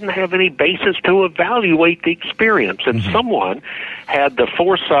they didn't have any basis to evaluate the experience. And someone had the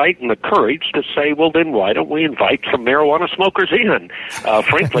foresight and the courage to say, well, then why don't we invite some marijuana smokers in?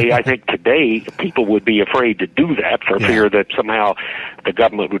 Frankly, I think today people would be afraid to do that for fear that somehow the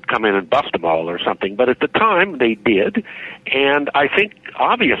government would come in and bust them all or something. But at the time, they did. And I think,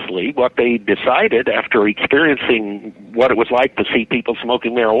 obviously, what they decided after experiencing what it was like to see people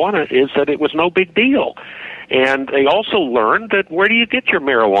smoking marijuana is that it was no big deal. And they also learned that where do you get your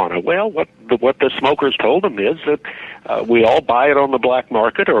marijuana? Well, what the smokers told them is that we all buy it on the black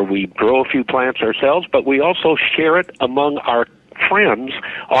market, or we grow a few plants ourselves, but we also share it among our friends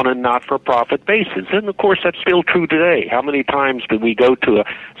on a not-for-profit basis. And, of course, that's still true today. How many times do we go to a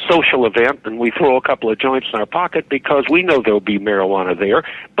social event and we throw a couple of joints in our pocket because we know there'll be marijuana there,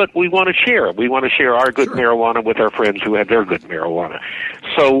 but we want to share. We want to share our good marijuana with our friends who have their good marijuana.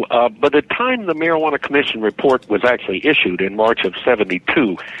 So by the time the Marijuana Commission report was actually issued in March of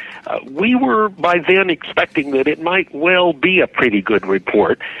 72, we were by then expecting that it might well be a pretty good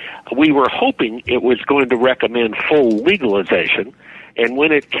report. We were hoping it was going to recommend full legalization, and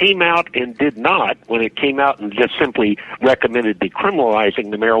when it came out and did not, when it came out and just simply recommended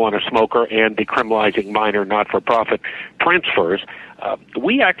decriminalizing the marijuana smoker and decriminalizing minor not-for-profit transfers,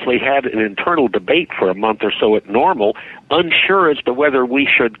 we actually had an internal debate for a month or so at Normal, unsure as to whether we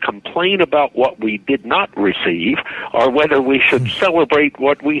should complain about what we did not receive or whether we should celebrate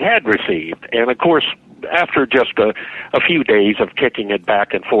what we had received. And, of course, after just a few days of kicking it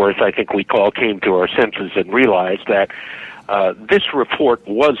back and forth, I think we all came to our senses and realized that this report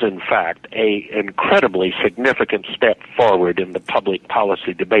was, in fact, an incredibly significant step forward in the public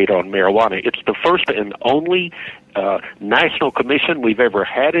policy debate on marijuana. It's the first and only national commission we've ever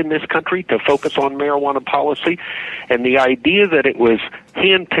had in this country to focus on marijuana policy, and the idea that it was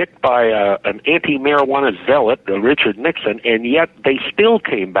handpicked by an anti-marijuana zealot, Richard Nixon, and yet they still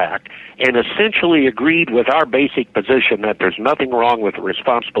came back and essentially agreed with our basic position that there's nothing wrong with the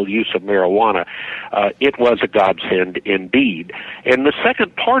responsible use of marijuana. It was a godsend indeed. And the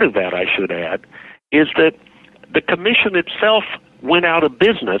second part of that, I should add, is that the commission itself went out of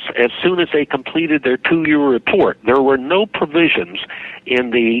business as soon as they completed their 2-year report. There were no provisions in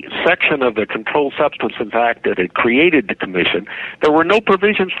the section of the Controlled Substances Act that had created the commission. There were no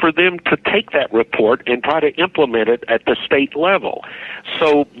provisions for them to take that report and try to implement it at the state level.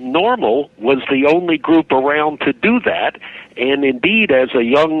 So Normal was the only group around to do that, and indeed, as a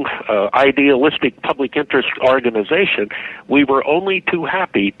young, idealistic public interest organization, we were only too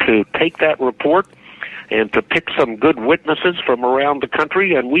happy to take that report and to pick some good witnesses from around the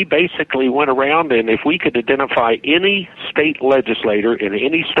country, and we basically went around, and if we could identify any state legislator in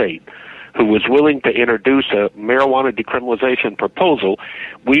any state who was willing to introduce a marijuana decriminalization proposal,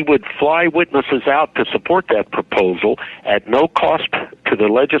 we would fly witnesses out to support that proposal at no cost to the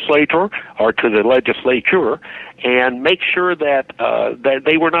legislator or to the legislature, and make sure that that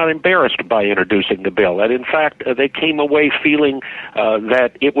they were not embarrassed by introducing the bill. And in fact, they came away feeling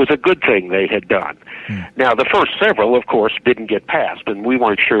that it was a good thing they had done. Now, the first several, of course, didn't get passed, and we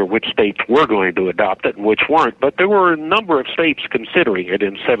weren't sure which states were going to adopt it and which weren't, but there were a number of states considering it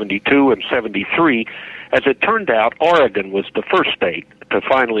in 72 and 73. As it turned out, Oregon was the first state to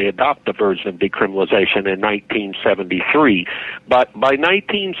finally adopt the version of decriminalization in 1973. But by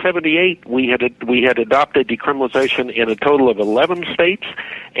 1978, we had adopted decriminalization in a total of 11 states,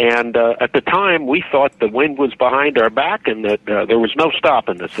 and at the time, we thought the wind was behind our back and that there was no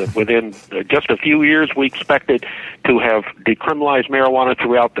stopping this. Within just a few years, we expected to have decriminalized marijuana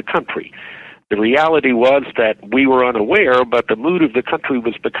throughout the country. The reality was that we were unaware, but the mood of the country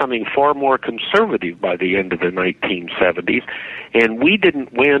was becoming far more conservative by the end of the 1970s, and we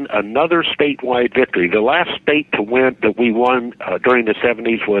didn't win another statewide victory. The last state to win that we won during the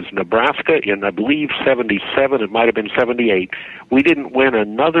 70s was Nebraska in, I believe, 77. It might have been 78. We didn't win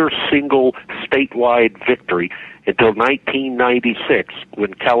another single statewide victory until 1996,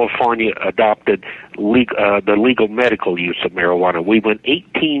 when California adopted the legal medical use of marijuana. We went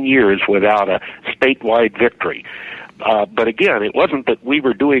 18 years without a statewide victory. But again, it wasn't that we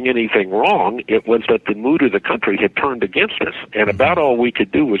were doing anything wrong. It was that the mood of the country had turned against us, and about all we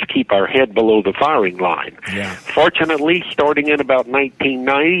could do was keep our head below the firing line. Yeah. Fortunately, starting in about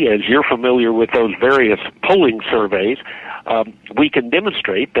 1990, as you're familiar with those various polling surveys, we can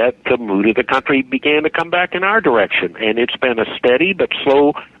demonstrate that the mood of the country began to come back in our direction, and it's been a steady but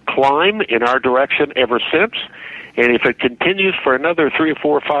slow climb in our direction ever since. And if it continues for another 3 or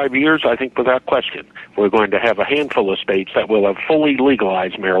 4 or 5 years, I think without question, we're going to have a handful of states that will have fully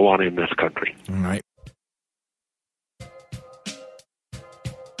legalized marijuana in this country. All right.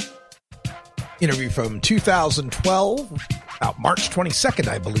 Interview from 2012, about March 22nd,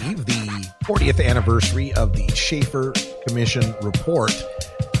 I believe, the 40th anniversary of the Schaefer Commission report.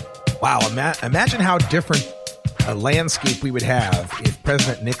 Wow, imagine how different a landscape we would have if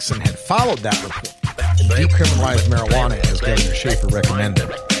President Nixon had followed that report and decriminalized marijuana as Governor Schaefer recommended.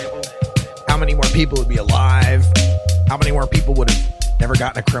 How many more people would be alive? How many more people would have never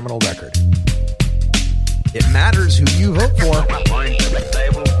gotten a criminal record? It matters who you vote for.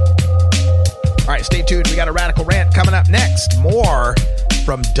 All right, stay tuned. We got a radical rant coming up next. More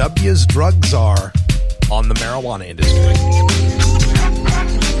from W's Drug Czar on the marijuana industry.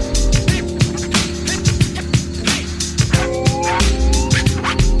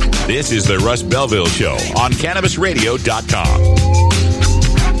 This is the Russ Belville Show on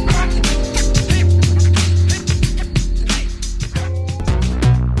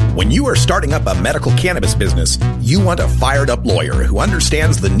CannabisRadio.com. When you are starting up a medical cannabis business, you want a fired-up lawyer who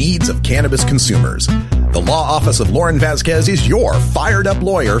understands the needs of cannabis consumers. The law office of Lauren Vasquez is your fired-up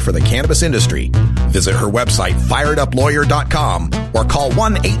lawyer for the cannabis industry. Visit her website, fireduplawyer.com, or call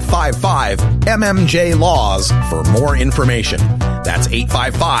 1-855-MMJ-LAWS for more information. That's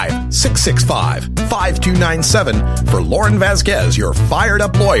 855-665-5297 for Lauren Vasquez, your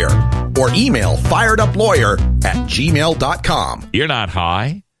fired-up lawyer, or email fireduplawyer@gmail.com. You're not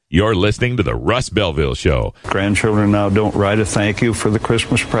high. You're listening to the Russ Belville Show. Grandchildren now don't write a thank you for the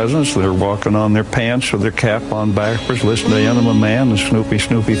Christmas presents. They're walking on their pants with their cap on backwards, listening to Enema Man and Snoopy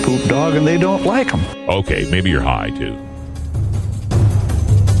Snoopy Poop Dog, and they don't like them. Okay, maybe you're high, too.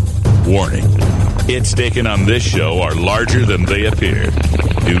 Warning. Hits taken on this show are larger than they appear.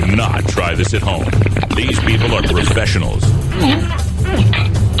 Do not try this at home. These people are professionals.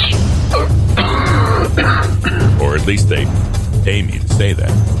 Or at least they pay me to say that.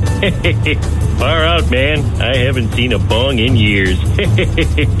 Far out, man. I haven't seen a bong in years.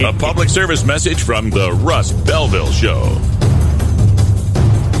 A public service message from the Russ Belville Show.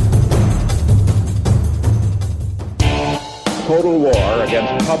 Total war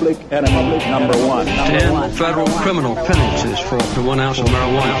against public enemy number one. 10 federal criminal penalties for up to 1 ounce of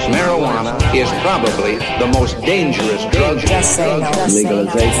marijuana. Marijuana is probably the most dangerous drug.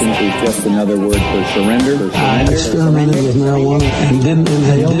 Legalization is just another word for surrender. I experimented with marijuana and didn't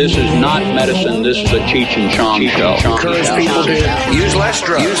inhale. This is not medicine. This is a Cheech and Chong show. Encourage people to use less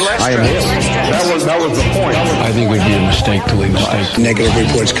drugs. I am him. That was the point. I think it would be a mistake to legalize. Negative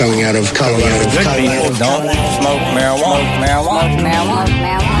reports coming out of Colorado. Good people don't smoke marijuana.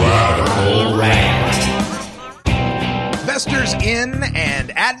 Investors in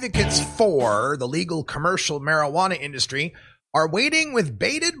and advocates for the legal commercial marijuana industry are waiting with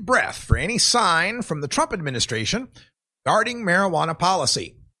bated breath for any sign from the Trump administration regarding marijuana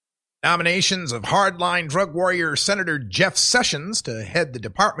policy. Nominations of hardline drug warrior Senator Jeff Sessions to head the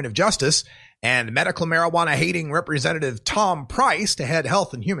Department of Justice and medical marijuana-hating Representative Tom Price to head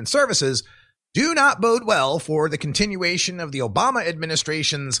Health and Human Services do not bode well for the continuation of the Obama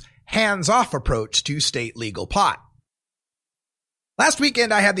administration's hands-off approach to state legal pot. Last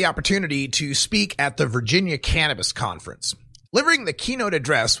weekend, I had the opportunity to speak at the Virginia Cannabis Conference. Delivering the keynote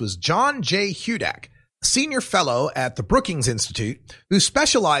address was John J. Hudak, a senior fellow at the Brookings Institute who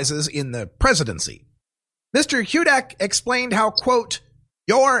specializes in the presidency. Mr. Hudak explained how, quote,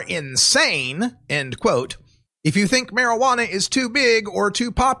 "You're insane," end quote, if you think marijuana is too big or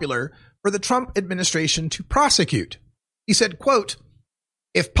too popular for the Trump administration to prosecute. He said, quote,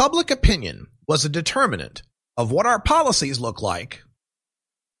 "If public opinion was a determinant of what our policies look like,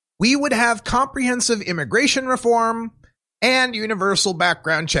 we would have comprehensive immigration reform and universal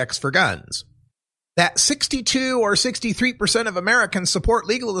background checks for guns. That 62 or 63% of Americans support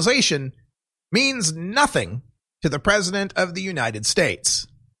legalization means nothing to the President of the United States,"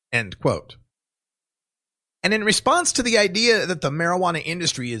 end quote. And in response to the idea that the marijuana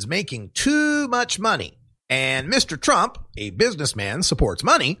industry is making too much money, and Mr. Trump, a businessman, supports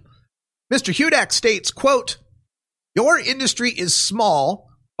money, Mr. Hudak states, quote, "Your industry is small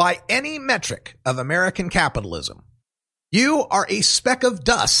by any metric of American capitalism. You are a speck of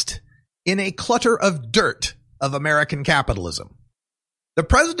dust in a clutter of dirt of American capitalism. The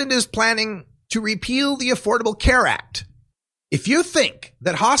president is planning to repeal the Affordable Care Act. If you think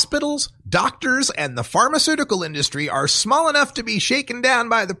that hospitals, doctors, and the pharmaceutical industry are small enough to be shaken down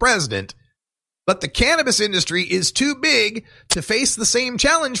by the president, but the cannabis industry is too big to face the same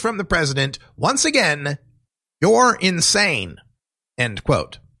challenge from the president, once again, you're insane," end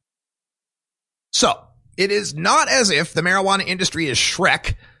quote. So, it is not as if the marijuana industry is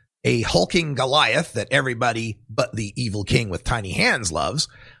Shrek, a hulking Goliath that everybody but the evil king with tiny hands loves.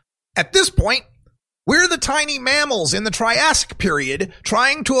 At this point, we're the tiny mammals in the Triassic period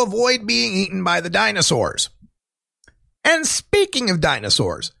trying to avoid being eaten by the dinosaurs. And speaking of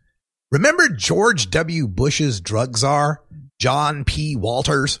dinosaurs, remember George W. Bush's drug czar, John P.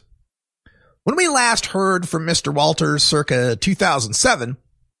 Walters? When we last heard from Mr. Walters circa 2007,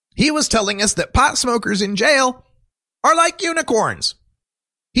 he was telling us that pot smokers in jail are like unicorns.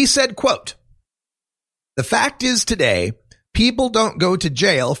 He said, quote, "The fact is today, people don't go to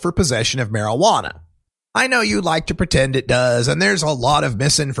jail for possession of marijuana. I know you like to pretend it does, and there's a lot of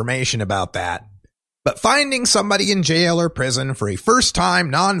misinformation about that. But finding somebody in jail or prison for a first-time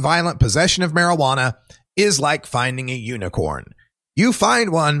nonviolent possession of marijuana is like finding a unicorn. You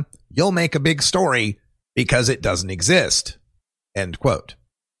find one, you'll make a big story because it doesn't exist," end quote.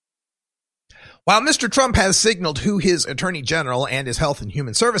 While Mr. Trump has signaled who his attorney general and his health and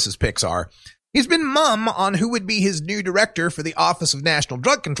human services picks are, he's been mum on who would be his new director for the Office of National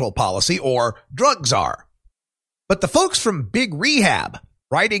Drug Control Policy, or drug czar. But the folks from Big Rehab,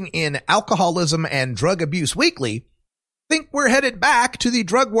 writing in Alcoholism and Drug Abuse Weekly, think we're headed back to the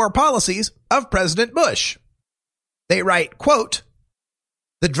drug war policies of President Bush. They write, quote,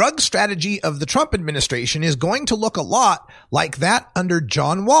 "The drug strategy of the Trump administration is going to look a lot like that under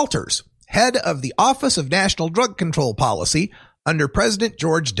John Walters, head of the Office of National Drug Control Policy under President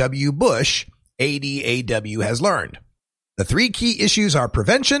George W. Bush, ADAW has learned. The three key issues are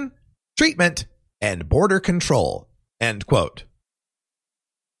prevention, treatment, and border control," end quote.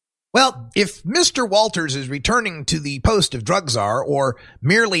 Well, if Mr. Walters is returning to the post of drug czar or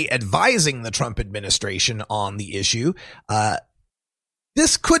merely advising the Trump administration on the issue,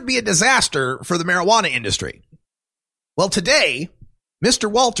 this could be a disaster for the marijuana industry. Well, today,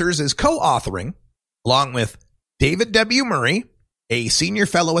 Mr. Walters is co-authoring, along with David W. Murray, a senior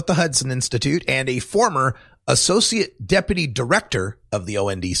fellow at the Hudson Institute and a former associate deputy director of the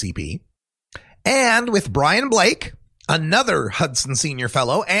ONDCP, and with Brian Blake, another Hudson senior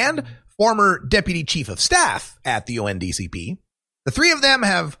fellow and former deputy chief of staff at the ONDCP. The three of them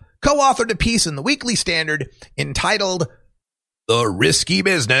have co-authored a piece in the Weekly Standard entitled "The Risky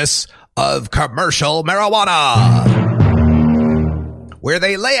Business of Commercial Marijuana," where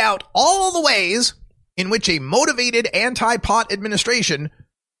they lay out all the ways in which a motivated anti-pot administration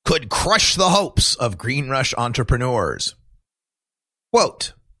could crush the hopes of green rush entrepreneurs.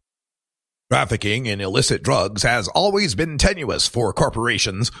 Quote, "Trafficking in illicit drugs has always been tenuous for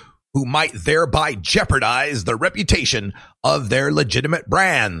corporations who might thereby jeopardize the reputation of their legitimate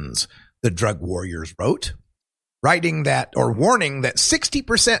brands," the drug warriors wrote, warning that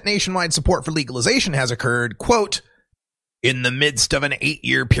 60% nationwide support for legalization has occurred, quote, "in the midst of an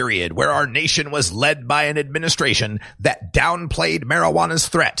 8-year period where our nation was led by an administration that downplayed marijuana's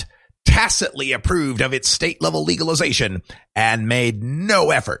threat, tacitly approved of its state-level legalization, and made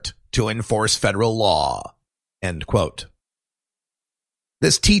no effort to enforce federal law," end quote.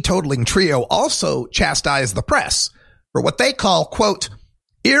 This teetotaling trio also chastised the press for what they call, quote,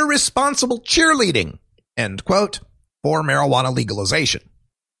 "irresponsible cheerleading," end quote, for marijuana legalization.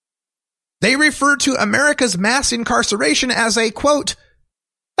 They refer to America's mass incarceration as a, quote,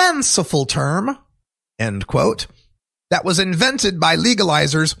 "fanciful term," end quote, that was invented by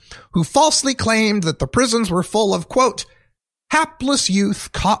legalizers who falsely claimed that the prisons were full of, quote, "hapless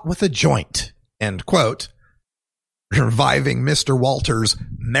youth caught with a joint," end quote, reviving Mr. Walters'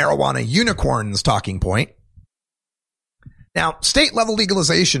 marijuana unicorns talking point. Now, state-level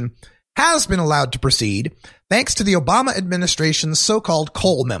legalization has been allowed to proceed thanks to the Obama administration's so-called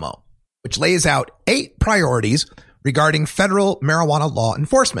Cole Memo, which lays out 8 priorities regarding federal marijuana law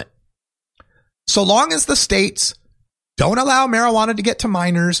enforcement. So long as the states don't allow marijuana to get to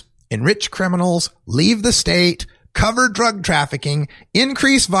minors, enrich criminals, leave the state, cover drug trafficking,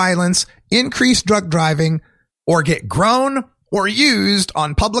 increase violence, increase drug driving, or get grown or used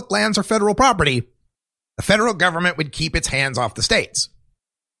on public lands or federal property, the federal government would keep its hands off the states.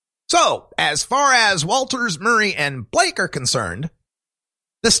 So, as far as Walters, Murray, and Blake are concerned,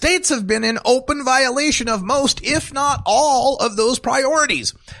 the states have been in open violation of most, if not all, of those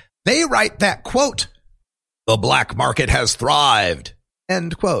priorities. They write that, quote, "the black market has thrived,"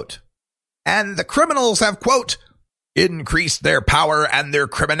 end quote, and the criminals have, quote, "increased their power and their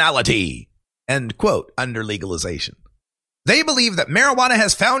criminality," end quote, under legalization. They believe that marijuana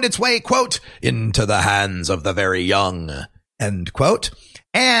has found its way, quote, "into the hands of the very young," end quote,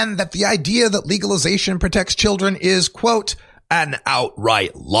 and that the idea that legalization protects children is, quote, "an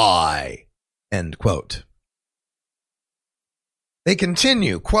outright lie," end quote. They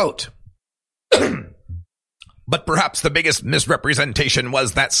continue, quote, "but perhaps the biggest misrepresentation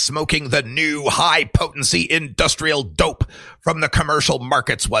was that smoking the new high-potency industrial dope from the commercial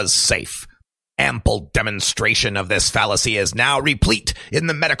markets was safe. Ample demonstration of this fallacy is now replete in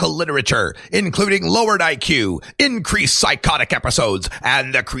the medical literature, including lowered IQ, increased psychotic episodes,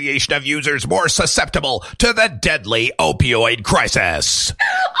 and the creation of users more susceptible to the deadly opioid crisis."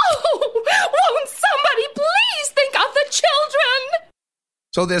 Oh, won't somebody please think of the children?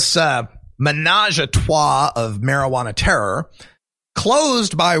 So this menage a trois of marijuana terror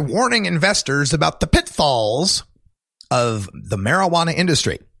closed by warning investors about the pitfalls of the marijuana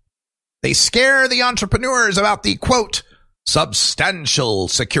industry. They scare the entrepreneurs about the, quote, "substantial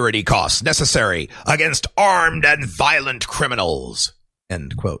security costs necessary against armed and violent criminals,"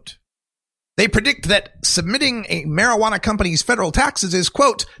 end quote. They predict that submitting a marijuana company's federal taxes is,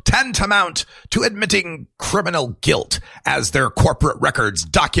 quote, tantamount to admitting criminal guilt as their corporate records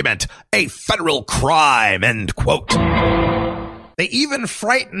document a federal crime, end quote. They even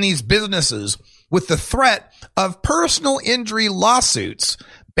frighten these businesses with the threat of personal injury lawsuits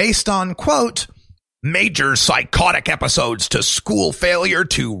based on, quote, major psychotic episodes to school failure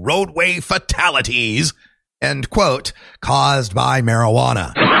to roadway fatalities, end quote, caused by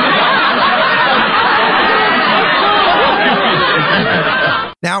marijuana.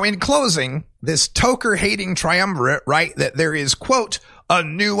 Now, in closing, this toker-hating triumvirate write that there is, quote, a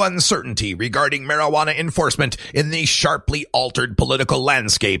new uncertainty regarding marijuana enforcement in the sharply altered political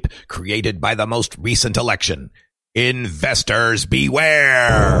landscape created by the most recent election. Investors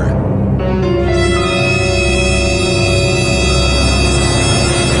beware.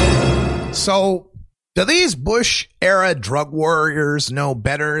 So, do these Bush-era drug warriors know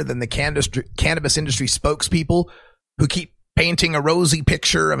better than the cannabis industry spokespeople who keep painting a rosy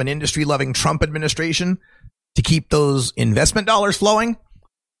picture of an industry-loving Trump administration to keep those investment dollars flowing?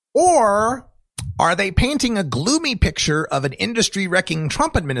 Or are they painting a gloomy picture of an industry-wrecking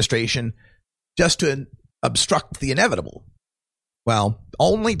Trump administration just to obstruct the inevitable? Well,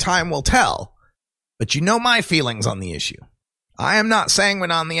 only time will tell, but you know my feelings on the issue. I am not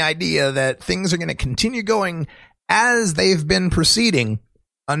sanguine on the idea that things are going to continue going as they've been proceeding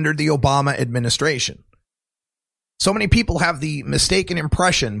under the Obama administration. So many people have the mistaken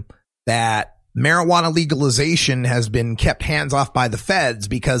impression that marijuana legalization has been kept hands off by the feds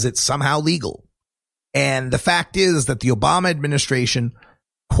because it's somehow legal. And the fact is that the Obama administration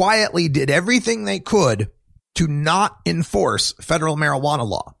quietly did everything they could to not enforce federal marijuana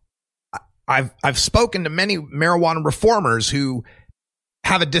law. I've spoken to many marijuana reformers who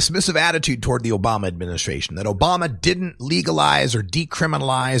have a dismissive attitude toward the Obama administration, that Obama didn't legalize or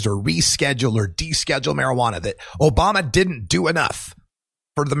decriminalize or reschedule or deschedule marijuana, that Obama didn't do enough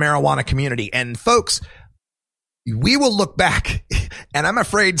for the marijuana community. And folks, we will look back, and I'm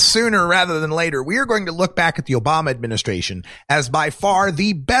afraid sooner rather than later, we are going to look back at the Obama administration as by far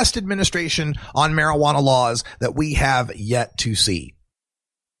the best administration on marijuana laws that we have yet to see.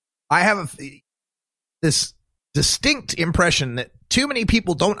 I have this distinct impression that too many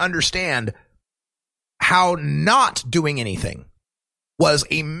people don't understand how not doing anything was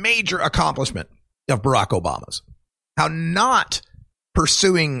a major accomplishment of Barack Obama's. How not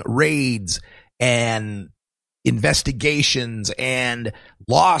pursuing raids and investigations and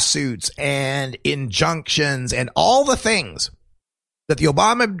lawsuits and injunctions and all the things that the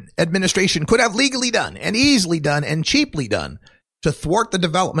Obama administration could have legally done and easily done and cheaply done to thwart the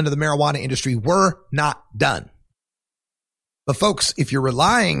development of the marijuana industry were not done. But folks, if you're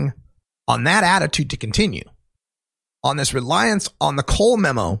relying on that attitude to continue, on this reliance on the Cole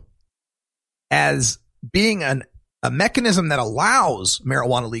memo as being a mechanism that allows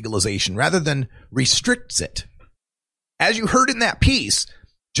marijuana legalization rather than restricts it, as you heard in that piece,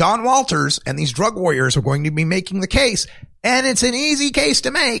 John Walters and these drug warriors are going to be making the case, and it's an easy case to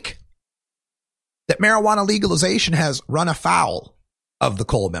make, that marijuana legalization has run afoul of the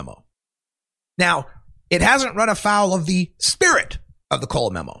Cole memo. Now, it hasn't run afoul of the spirit of the Cole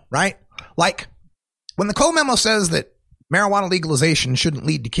memo, right? Like, when the Cole memo says that marijuana legalization shouldn't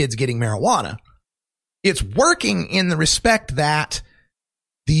lead to kids getting marijuana, it's working in the respect that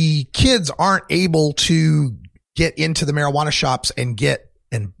the kids aren't able to get into the marijuana shops and get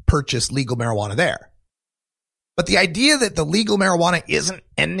and purchase legal marijuana there. But the idea that the legal marijuana isn't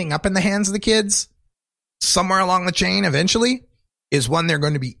ending up in the hands of the kids somewhere along the chain eventually is one they're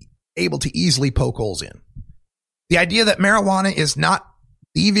going to be able to easily poke holes in. The idea that marijuana is not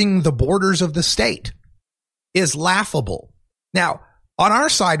leaving the borders of the state is laughable. Now, on our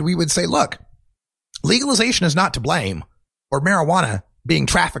side, we would say, look, legalization is not to blame for marijuana being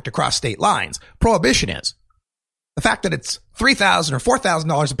trafficked across state lines. Prohibition is. The fact that it's $3,000 or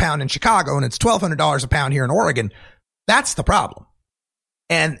 $4,000 a pound in Chicago and it's $1,200 a pound here in Oregon, that's the problem.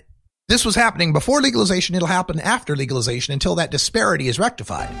 And this was happening before legalization. It'll happen after legalization until that disparity is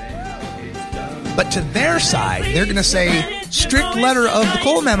rectified. But to their side, they're going to say, strict letter of the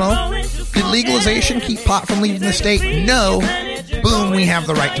Cole memo, did legalization keep pot from leaving the state? No. Boom, we have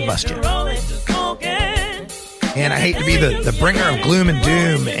the right to bust you. And I hate to be the bringer of gloom and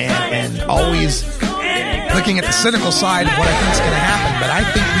doom and always looking at the cynical side of what I think is going to happen, but I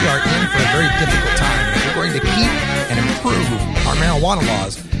think we are in for a very difficult time. If we're going to keep and improve our marijuana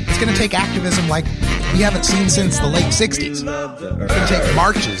laws, it's going to take activism like we haven't seen since the late 60s. It's going to take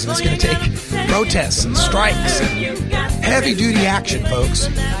marches, and it's going to take protests and strikes and heavy-duty action, folks.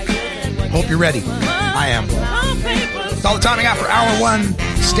 Hope you're ready. I am. That's all the time I got for Hour 1.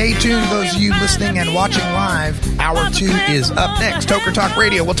 Stay tuned, those of you listening and watching live. Hour 2 is up next. Toker Talk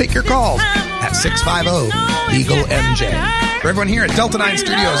Radio. We'll take your calls at 650-LEGAL-MJ. For everyone here at Delta 9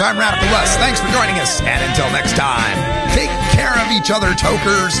 Studios, I'm Radical Russ. Thanks for joining us. And until next time, take care of each other,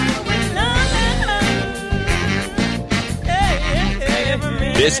 Tokers.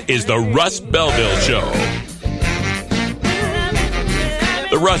 This is the Russ Belville Show.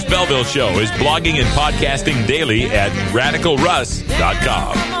 The Russ Belville Show is blogging and podcasting daily at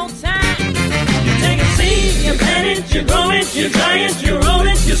RadicalRuss.com. You take a seed, you plant it, you grow it, you dry it, you roll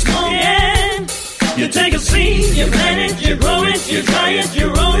it, you smoke it. You take a seed, you plant it, you grow it, you dry it,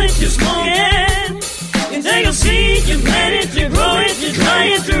 you roll it, you smoke it. You take a seed, you plant it, you grow it, you dry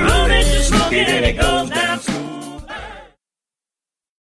it, you roll it, you smoke it, and it goes down.